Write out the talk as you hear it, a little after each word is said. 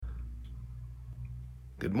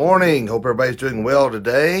Good morning. Hope everybody's doing well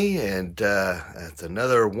today. And it's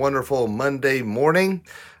another wonderful Monday morning.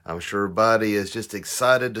 I'm sure everybody is just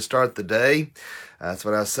excited to start the day. That's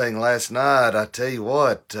what I was saying last night. I tell you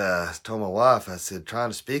what, I told my wife, I said,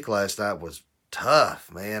 trying to speak last night was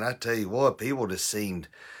tough, man. I tell you what, people just seemed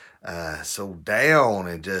so down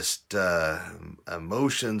and just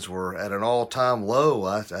emotions were at an all-time low.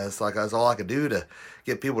 It's like that's all I could do to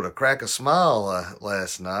get people to crack a smile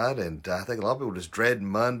last night. And I think a lot of people just dreading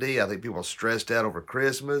Monday. I think people are stressed out over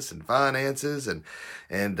Christmas and finances, and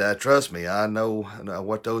trust me, I know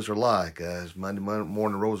what those are like. As Monday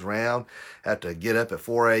morning rolls around, I have to get up at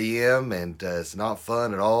 4 a.m. and it's not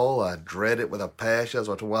fun at all. I dread it with a passion. That's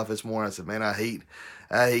what I told my wife this morning. I said, man, I hate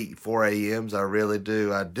 4 a.m.s. I really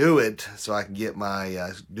do. I do it so I can get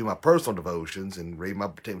do my personal devotions and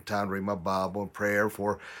take time to read my Bible and prayer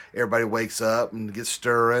before everybody wakes up and gets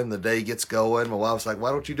stirring. The day gets going. My wife's like,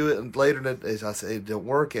 "Why don't you do it later?" I said, "It don't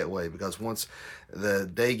work that way because once the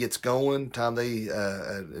day gets going, there's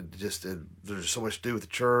so much to do with the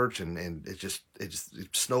church, and it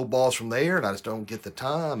snowballs from there, and I just don't get the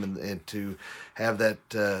time and to have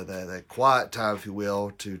that quiet time, if you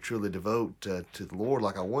will, to truly devote to the Lord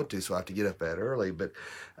like I want to. So I have to get up that early, but."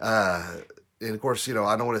 And of course,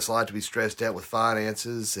 I know what it's like to be stressed out with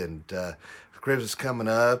finances and Christmas coming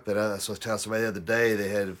up. And I was telling somebody the other day they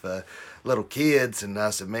had little kids, and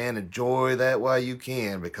I said, man, enjoy that while you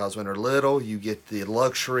can, because when they're little, you get the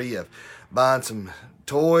luxury of buying some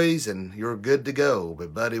toys and you're good to go.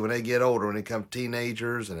 But buddy, when they get older, when they become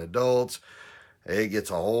teenagers and adults, it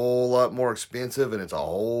gets a whole lot more expensive, and it's a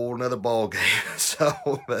whole nother ball game.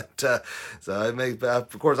 So it makes,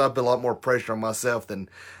 of course, I put a lot more pressure on myself than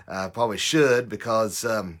I probably should, because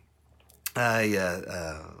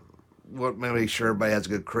I want to make sure everybody has a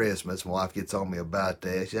good Christmas. My wife gets on me about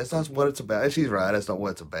that. That's not what it's about. She's right. That's not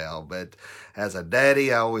what it's about. But as a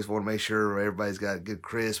daddy, I always want to make sure everybody's got a good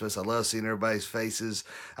Christmas. I love seeing everybody's faces.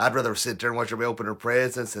 I'd rather sit there and watch everybody open their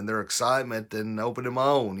presents and their excitement than opening my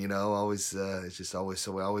own. It's just always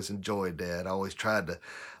so. I always enjoyed that. I always tried to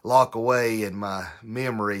lock away in my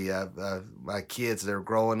memory my kids that are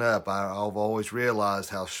growing up. I've always realized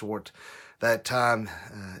how short that time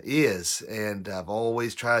is, and I've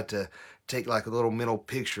always tried to take like little mental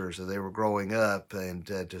pictures as they were growing up, and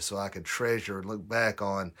just so I could treasure and look back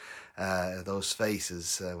on those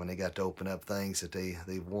faces when they got to open up things that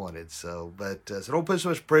they wanted. So don't put so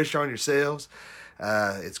much pressure on yourselves.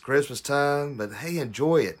 It's Christmas time, but hey,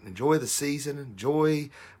 enjoy it. Enjoy the season. Enjoy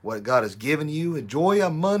what God has given you. Enjoy a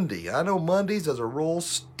Monday. I know Mondays as a rule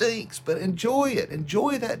stinks, but enjoy it.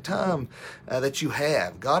 Enjoy that time that you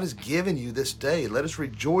have. God has given you this day. Let us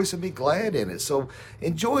rejoice and be glad in it. So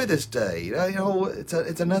enjoy this day.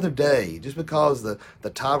 It's another day. Just because the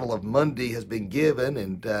title of Monday has been given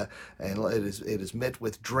and it is met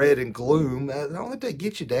with dread and gloom, don't let that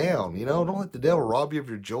get you down. Don't let the devil rob you of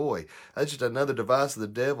your joy. That's just another device of the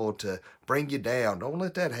devil to bring you down. Don't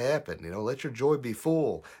let that happen. Let your joy be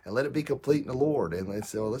full and let it be complete in the Lord. And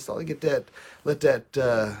let's all get that. Let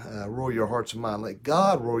that rule your hearts and mind. Let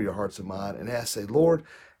God rule your hearts and mind, and say, Lord,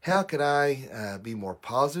 how can I be more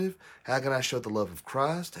positive? How can I show the love of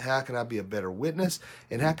Christ? How can I be a better witness?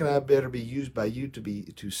 And how can I better be used by you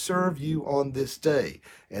to serve you on this day?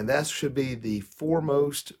 And that should be the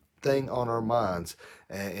foremost thing on our minds.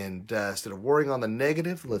 And instead of worrying on the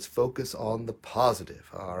negative, let's focus on the positive.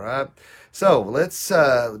 All right. So let's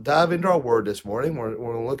dive into our word this morning. We're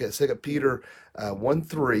going to look at 2 Peter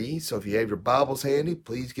 1:3. So if you have your Bibles handy,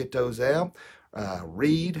 please get those out.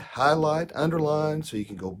 Read, highlight, underline, so you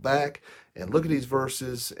can go back and look at these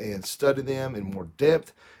verses and study them in more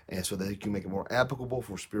depth, and so that you can make it more applicable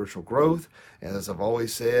for spiritual growth. And as I've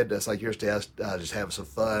always said, that's like yesterday, I was just having some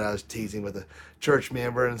fun. I was teasing with a church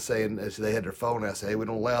member and saying, so they had their phone. I said, hey, we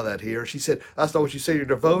don't allow that here. She said, that's not what you say in your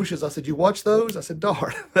devotions. I said, you watch those? I said,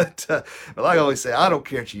 darn. But like I always say, I don't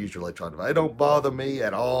care if you use your electronic device. It don't bother me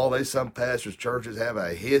at all. Some pastors, churches have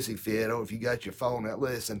a hissy fit. Oh, if you got your phone out,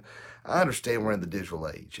 listen. I understand we're in the digital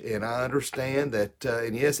age, and I understand that,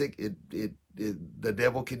 and yes, the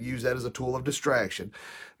devil can use that as a tool of distraction.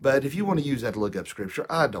 But if you want to use that to look up scripture,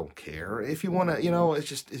 I don't care. If you want to, it's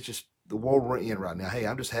just the world we're in right now. Hey,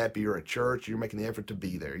 I'm just happy you're at church. You're making the effort to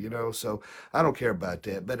be there, So I don't care about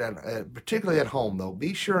that. But particularly at home, though,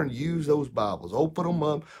 be sure and use those Bibles. Open them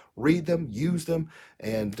up, read them, use them,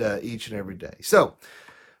 and each and every day. So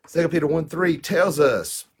 2 Peter 1:3 tells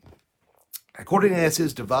us, according as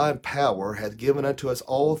his divine power hath given unto us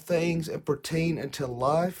all things and pertain unto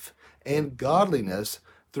life and godliness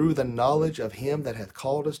through the knowledge of him that hath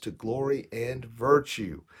called us to glory and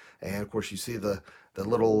virtue. And of course, you see the the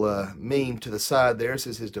little meme to the side there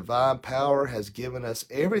says his divine power has given us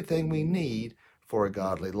everything we need for a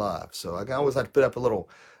godly life. So I always like to put up a little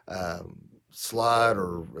slide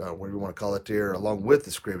or whatever you want to call it there along with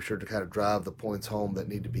the scripture to kind of drive the points home that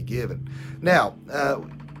need to be given. Now,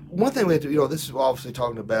 one thing we have to, this is obviously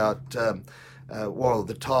talking about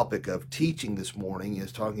the topic of teaching this morning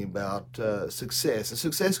is talking about success. And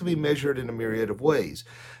success can be measured in a myriad of ways.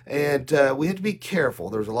 And we have to be careful.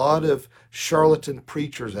 There's a lot of charlatan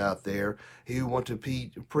preachers out there who want to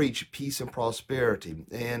preach peace and prosperity.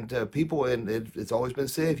 And people, and it's always been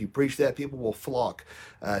said, if you preach that, people will flock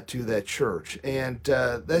to that church. And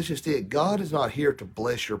that's just it. God is not here to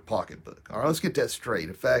bless your pocketbook. All right, let's get that straight.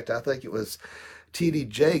 In fact, I think it was T.D.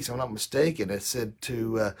 Jakes, if I'm not mistaken, it said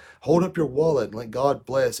to hold up your wallet and let God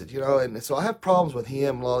bless it. And so I have problems with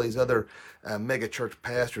him and all these other mega church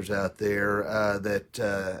pastors out there that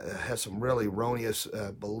have some really erroneous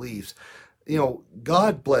beliefs.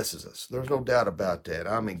 God blesses us. There's no doubt about that.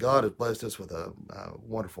 I mean, God has blessed us with a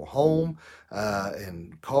wonderful home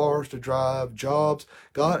and cars to drive, jobs,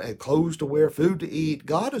 God, and clothes to wear, food to eat.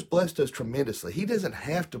 God has blessed us tremendously. He doesn't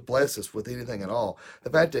have to bless us with anything at all. The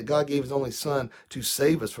fact that God gave his only son to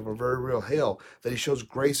save us from a very real hell, that he shows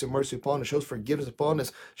grace and mercy upon us, shows forgiveness upon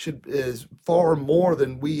us, is far more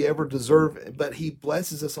than we ever deserve. But he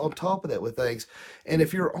blesses us on top of that with things. And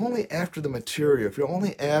if you're only after the material, if you're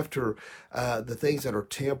only after the things that are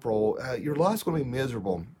temporal, your life's going to be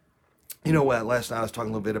miserable. Last night I was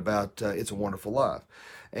talking a little bit about It's a Wonderful Life.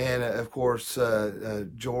 And of course,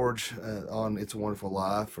 George on It's a Wonderful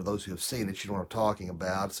Life, for those who have seen it, you know what I'm talking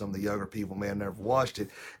about. Some of the younger people may have never watched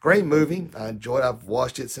it. Great movie. I enjoyed it. I've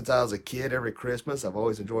watched it since I was a kid every Christmas. I've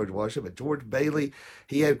always enjoyed watching it. But George Bailey,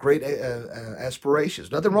 he had great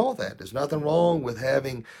aspirations. Nothing wrong with that. There's nothing wrong with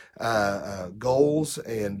having goals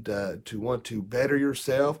and to want to better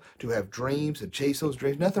yourself, to have dreams and chase those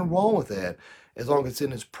dreams. Nothing wrong with that, as long as it's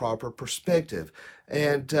in his proper perspective.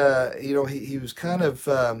 And, he was kind of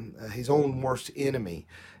his own worst enemy.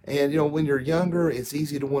 And, when you're younger, it's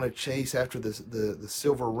easy to want to chase after the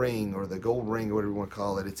silver ring or the gold ring or whatever you want to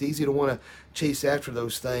call it. It's easy to want to chase after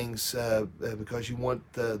those things because you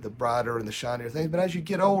want the brighter and the shinier things. But as you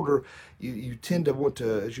get older, you tend to want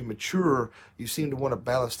to, as you mature, you seem to want to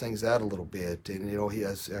balance things out a little bit. And, he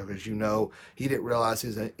has, as you know, he didn't realize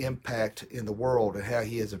his impact in the world and how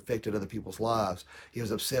he has affected other people's lives. He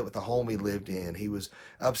was upset with the home he lived in. He was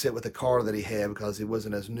upset with the car that he had because it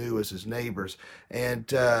wasn't as new as his neighbors. And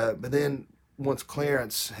but then once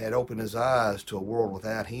Clarence had opened his eyes to a world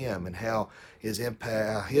without him and how his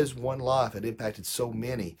one life had impacted so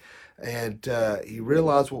many, and he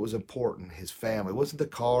realized what was important: his family. It wasn't the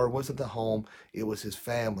car, it wasn't the home, it was his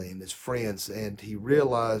family and his friends. And he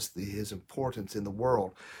realized his importance in the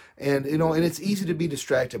world. And and it's easy to be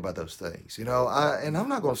distracted by those things. I'm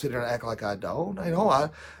not going to sit there and act like I don't.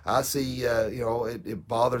 I see. It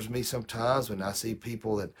bothers me sometimes when I see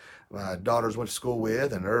people that my daughters went to school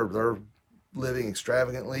with, and they're living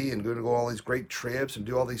extravagantly and going to go on all these great trips and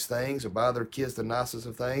do all these things and buy their kids the nicest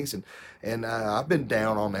of things. And I've been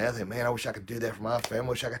down on that. I think, man, I wish I could do that for my family. I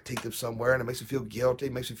wish I could take them somewhere. And it makes me feel guilty.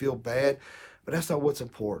 It makes me feel bad. But that's not what's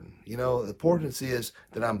important. The importance is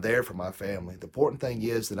that I'm there for my family. The important thing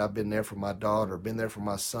is that I've been there for my daughter, been there for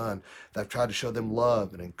my son, that I've tried to show them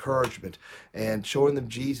love and encouragement and showing them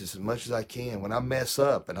Jesus as much as I can. When I mess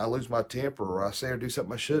up and I lose my temper or I say or do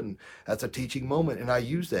something I shouldn't, that's a teaching moment. And I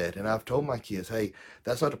use that. And I've told my kids, hey,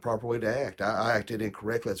 that's not the proper way to act. I acted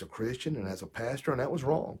incorrectly as a Christian and as a pastor, and that was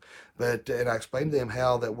wrong. And I explained to them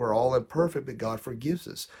how that we're all imperfect, but God forgives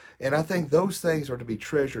us. And I think those things are to be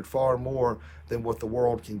treasured far more than what the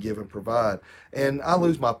world can give and provide. And I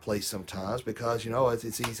lose my place sometimes because,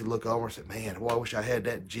 it's easy to look over and say, man, boy, I wish I had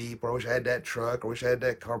that Jeep, or I wish I had that truck, or I wish I had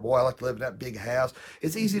that car. Boy, I like to live in that big house.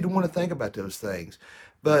 It's easy to want to think about those things.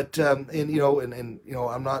 But, I'm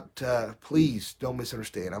not, please don't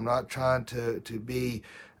misunderstand. I'm not trying to be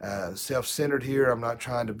self-centered here. I'm not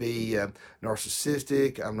trying to be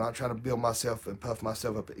narcissistic. I'm not trying to build myself and puff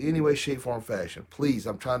myself up in any way, shape, form, fashion. Please,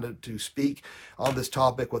 I'm trying to speak on this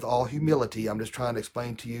topic with all humility. I'm just trying to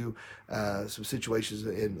explain to you some situations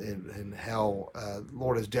and how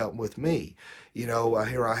Lord has dealt with me.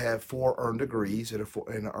 Here I have 4 earned degrees and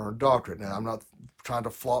an earned doctorate. Now, I'm not trying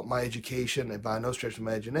to flaunt my education and by no stretch of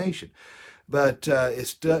imagination. But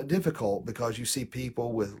it's difficult because you see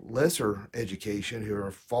people with lesser education who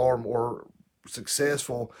are far more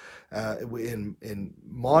successful in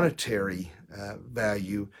monetary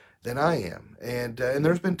value than I am. And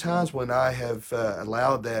there's been times when I have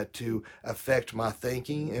allowed that to affect my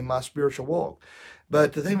thinking and my spiritual walk.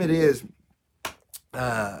 But the thing of it is,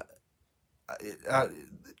 I,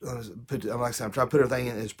 like I said, I'm trying to put everything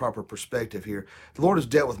in its proper perspective here. The Lord has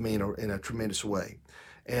dealt with me in a tremendous way,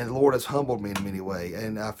 and the Lord has humbled me in many ways.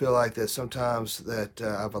 And I feel like that sometimes that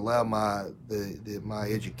I've allowed my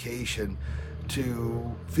education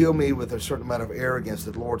to fill me with a certain amount of arrogance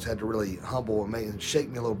that the Lord's had to really humble and shake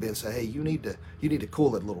me a little bit and say, hey, you need to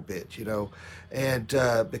cool it a little bit, and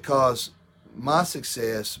because my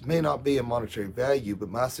success may not be a monetary value, but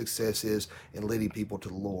my success is in leading people to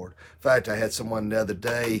the Lord. In fact, I had someone the other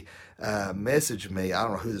day message me. I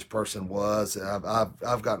don't know who this person was.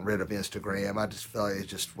 I've gotten rid of Instagram. I just felt like it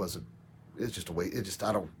just wasn't. It's just a way. It just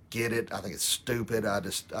I don't get it. I think it's stupid. I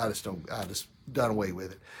just done away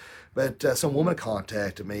with it. But some woman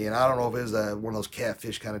contacted me, and I don't know if it was one of those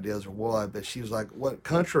catfish kind of deals or what, but she was like, what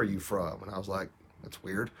country are you from? And I was like, that's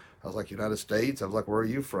weird. I was like, United States? I was like, where are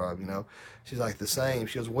you from? She's like, the same.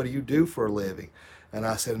 She goes, what do you do for a living? And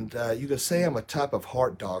I said, you could say I'm a type of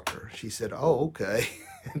heart doctor. She said, oh, okay.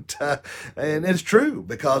 And it's true,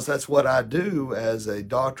 because that's what I do as a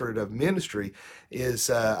doctorate of ministry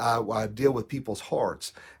is I deal with people's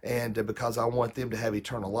hearts, and because I want them to have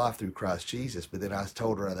eternal life through Christ Jesus. But then I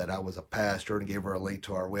told her that I was a pastor and gave her a link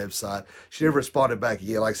to our website. She never responded back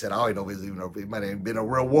again. Like I said, I don't even know if it might have been a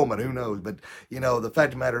real woman, who knows. But the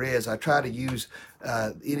fact of the matter is I try to use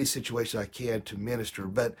any situation I can to minister,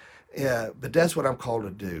 but that's what I'm called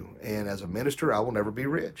to do. And as a minister, I will never be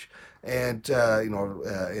rich. And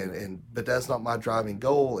but that's not my driving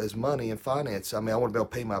goal, is money and finance. I mean, I want to be able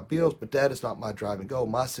to pay my bills, but that is not my driving goal.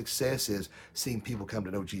 My success is seeing people come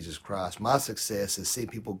to know Jesus Christ. My success is seeing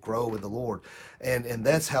people grow in the Lord, and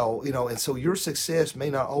that's how And so your success may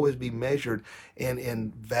not always be measured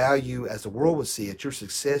in value as the world would see it. Your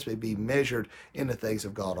success may be measured in the things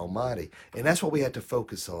of God Almighty, and that's what we have to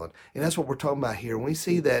focus on. And that's what we're talking about here. When we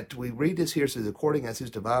see that, we read this here, says, according as His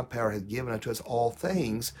divine power has given unto us all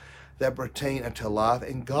things that pertain unto life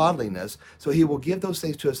and godliness. So He will give those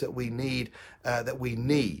things to us that we need.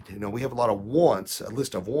 We have a lot of wants, a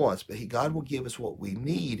list of wants, but God will give us what we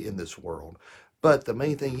need in this world. But the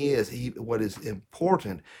main thing is, what is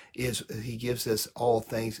important is He gives us all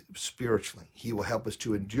things spiritually. He will help us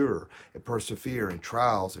to endure and persevere in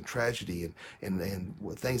trials and tragedy and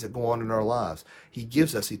things that go on in our lives. He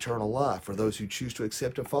gives us eternal life for those who choose to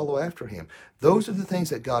accept and follow after Him. Those are the things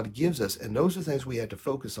that God gives us, and those are the things we have to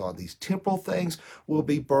focus on. These temporal things will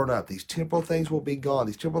be burned up. These temporal things will be gone.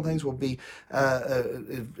 These temporal things will be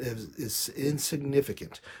is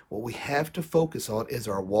insignificant. What we have to focus on is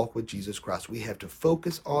our walk with Jesus Christ. We have to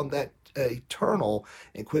focus on that eternal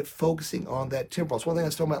and quit focusing on that temporal. It's one thing I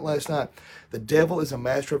was talking about last night. The devil is a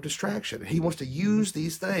master of distraction. He wants to use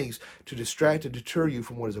these things to distract and deter you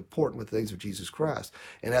from what is important with the things of Jesus Christ.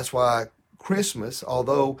 And that's why Christmas,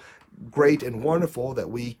 although great and wonderful that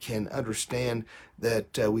we can understand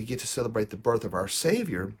that we get to celebrate the birth of our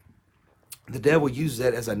Savior, the devil uses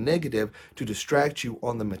that as a negative to distract you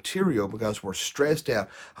on the material, because we're stressed out.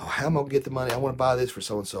 Oh, how am I going to get the money? I want to buy this for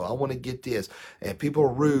so-and-so. I want to get this. And people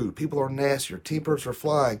are rude. People are nasty. Or tempers are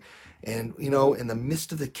flying. And, in the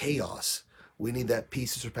midst of the chaos, we need that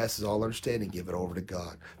peace that surpasses all understanding. Give it over to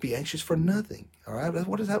God. Be anxious for nothing. All right?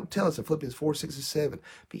 What does that tell us in Philippians 4, 6, and 7?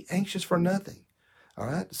 Be anxious for nothing. All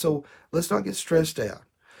right? So let's not get stressed out.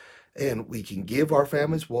 And we can give our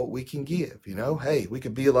families what we can give. Hey, we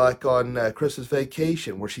could be like on Christmas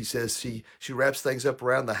Vacation, where she says she wraps things up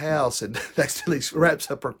around the house and actually wraps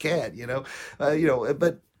up her cat.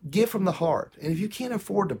 But give from the heart. And if you can't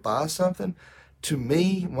afford to buy something, to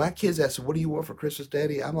me, my kids ask, what do you want for Christmas,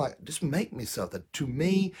 Daddy? I'm like, just make me something. To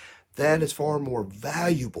me, that is far more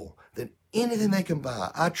valuable than anything they can buy.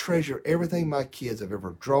 I treasure everything my kids have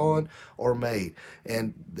ever drawn or made,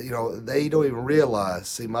 and they don't even realize.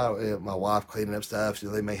 See, my wife cleaning up stuff. So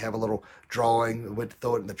they may have a little drawing. Went to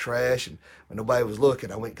throw it in the trash, and when nobody was looking,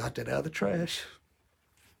 I went and got that out of the trash.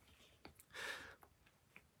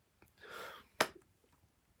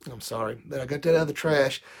 I'm sorry, but I got that out of the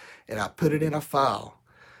trash, and I put it in a file.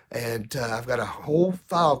 And I've got a whole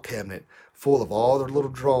file cabinet full of all their little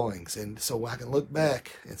drawings. And so I can look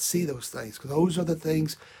back and see those things, because those are the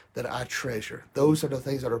things that I treasure. Those are the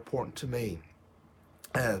things that are important to me.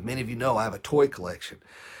 Many of you know I have a toy collection.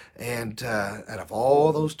 And out of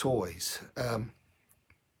all those toys,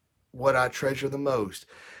 what I treasure the most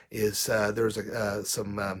is there's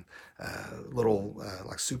some little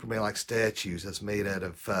like Superman-like statues that's made out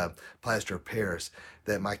of plaster of Paris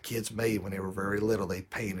that my kids made when they were very little. They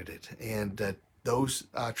painted it, and those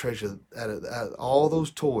I treasure. Out of all those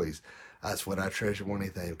toys, that's what I treasure more than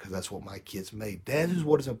anything, because that's what my kids made. That is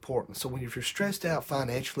what is important. So if you're stressed out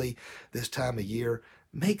financially this time of year,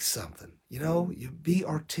 make something. You be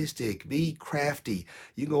artistic, be crafty.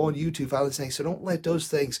 You can go on YouTube, find these things. So don't let those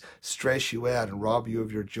things stress you out and rob you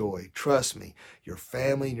of your joy. Trust me, your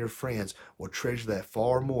family and your friends will treasure that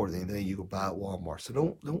far more than anything you can buy at Walmart. So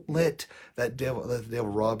don't let the devil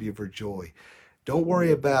rob you of your joy. Don't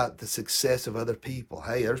worry about the success of other people.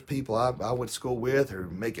 Hey, there's people I went to school with who are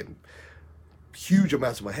making huge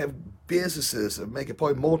amounts of money, have businesses that make it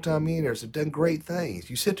probably multi-millionaires, have done great things.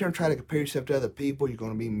 You sit there and try to compare yourself to other people, you're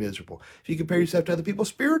going to be miserable. If you compare yourself to other people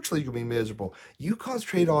spiritually, you're going to be miserable. You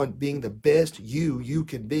concentrate on being the best you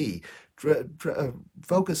can be.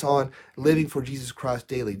 Focus on living for Jesus Christ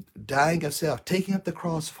daily, dying of self, taking up the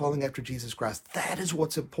cross, following after Jesus Christ. That is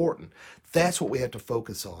what's important. That's what we have to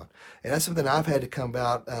focus on. And that's something I've had to come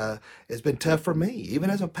about. It's been tough for me,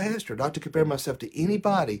 even as a pastor, not to compare myself to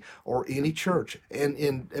anybody or any church.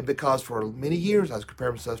 And because for many years I was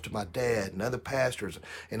comparing myself to my dad and other pastors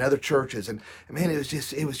and other churches. And man, it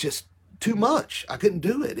was just too much. I couldn't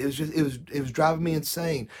do it. It was driving me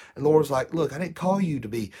insane. And the Lord was like, look, I didn't call you to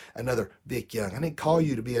be another Vic Young. I didn't call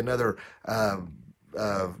you to be another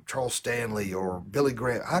Charles Stanley or Billy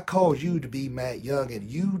Graham. I called you to be Matt Young,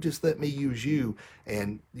 and you just let me use you,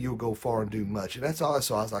 and you'll go far and do much. And that's all I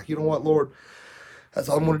saw. I was like, you know what, Lord? That's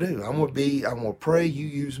all I'm going to do. I'm going to pray, you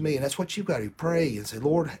use me. And that's what you've got to pray and say,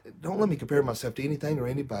 Lord, don't let me compare myself to anything or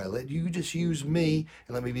anybody. Let you just use me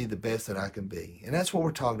and let me be the best that I can be. And that's what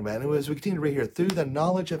we're talking about. And as we continue to read here, through the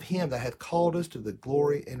knowledge of him that hath called us to the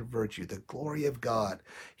glory and virtue, the glory of God,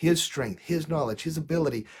 his strength, his knowledge, his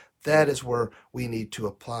ability, that is where we need to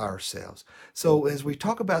apply ourselves. So as we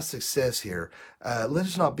talk about success here, let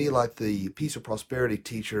us not be like the peace or prosperity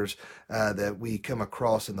teachers that we come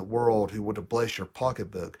across in the world who want to bless your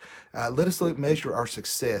pocketbook. Let us measure our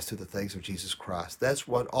success through the things of Jesus Christ. That's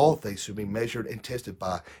what all things should be measured and tested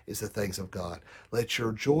by, is the things of God. Let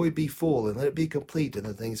your joy be full and let it be complete in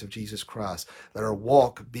the things of Jesus Christ. Let our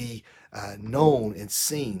walk be known and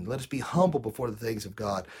seen. Let us be humble before the things of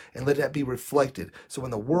God, and let that be reflected. So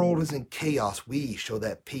when the world is in chaos, we show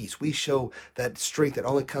that peace. We show that strength that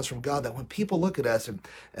only comes from God, that when people look at us and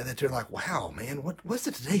that they're like, wow, man, what's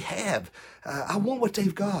it they have? I want what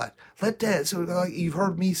they've got. Let that, so like you've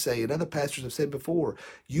heard me say, and other pastors have said before,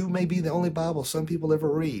 you may be the only Bible some people ever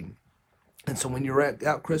read. And so when you're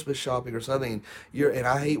out Christmas shopping or something, and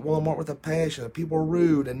I hate Walmart with a passion, and people are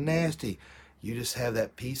rude and nasty, you just have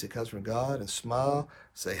that peace that comes from God and smile.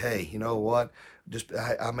 Say, hey, you know what?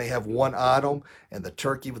 I may have one item, and the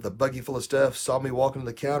turkey with the buggy full of stuff saw me walking to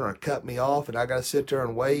the counter and cut me off, and I got to sit there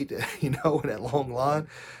and wait, in that long line.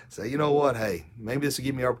 Say, you know what? Hey, maybe this will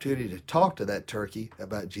give me an opportunity to talk to that turkey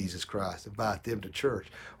about Jesus Christ, invite them to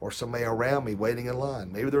church, or somebody around me waiting in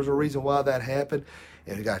line. Maybe there's a reason why that happened,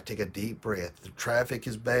 and you got to take a deep breath. The traffic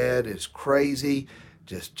is bad. It's crazy.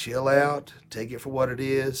 Just chill out, take it for what it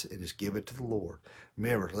is, and just give it to the Lord.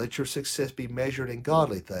 Remember, let your success be measured in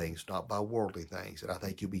godly things, not by worldly things. And I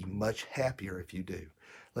think you'll be much happier if you do.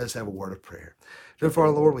 Let us have a word of prayer. Dear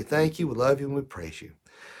Father, Lord, we thank you, we love you, and we praise you.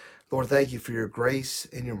 Lord, thank you for your grace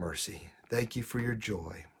and your mercy. Thank you for your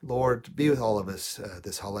joy. Lord, be with all of us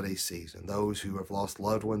this holiday season. Those who have lost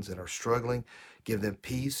loved ones and are struggling, give them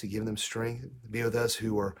peace and give them strength. Be with us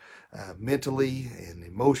who are mentally and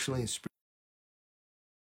emotionally and spiritually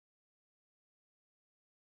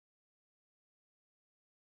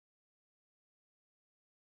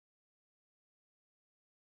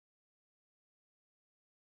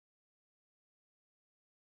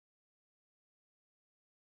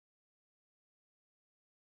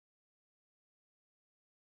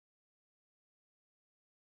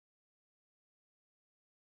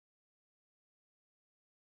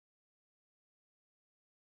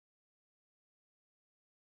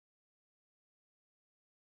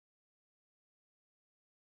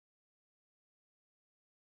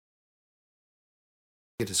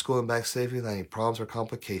get to school and back safely without any problems or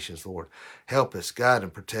complications, Lord. Help us, guide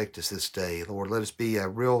and protect us this day. Lord, let us be a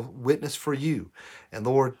real witness for you. And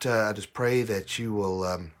Lord, I just pray that you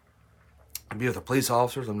will be with our police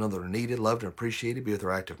officers. I know they're needed, loved, and appreciated. Be with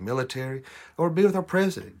our active military. Lord, be with our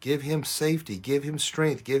president. Give him safety. Give him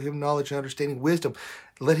strength. Give him knowledge, understanding, wisdom.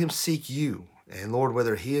 Let him seek you. And Lord,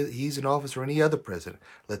 whether he's in office or any other president,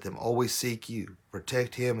 let them always seek you.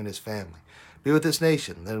 Protect him and his family. Be with this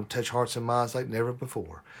nation. Let them touch hearts and minds like never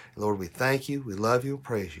before. Lord, we thank you, we love you, and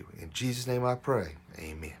praise you. In Jesus' name I pray.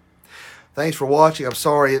 Amen. Thanks for watching. I'm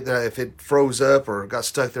sorry if it froze up or got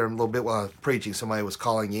stuck there a little bit while I was preaching. Somebody was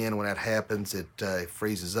calling in. When that happens, it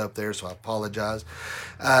freezes up there, so I apologize.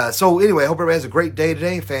 So anyway, I hope everybody has a great day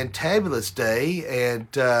today, a fantabulous day,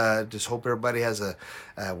 and just hope everybody has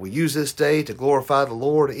we use this day to glorify the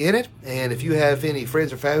Lord in it. And if you have any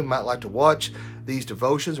friends or family who might like to watch these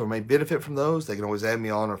devotions or may benefit from those, they can always add me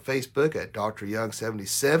on our Facebook at Dr. Young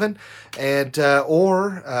 77, and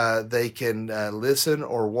or they can listen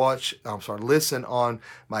on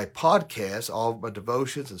my podcast, all of my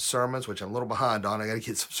devotions and sermons, which I'm a little behind on. I got to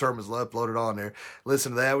get some sermons uploaded on there.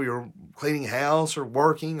 Listen to that when you're cleaning house or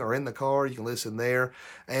working or in the car. You can listen there,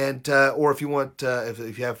 and or if you want, if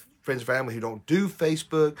you have friends and family who don't do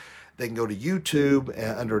Facebook, they can go to YouTube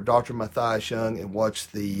under Dr. Matthias Young and watch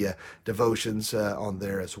the devotions on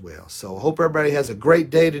there as well. So I hope everybody has a great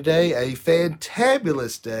day today, a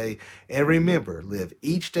fantabulous day. And remember, live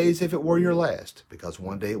each day as if it were your last, because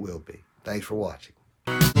one day it will be. Thanks for watching.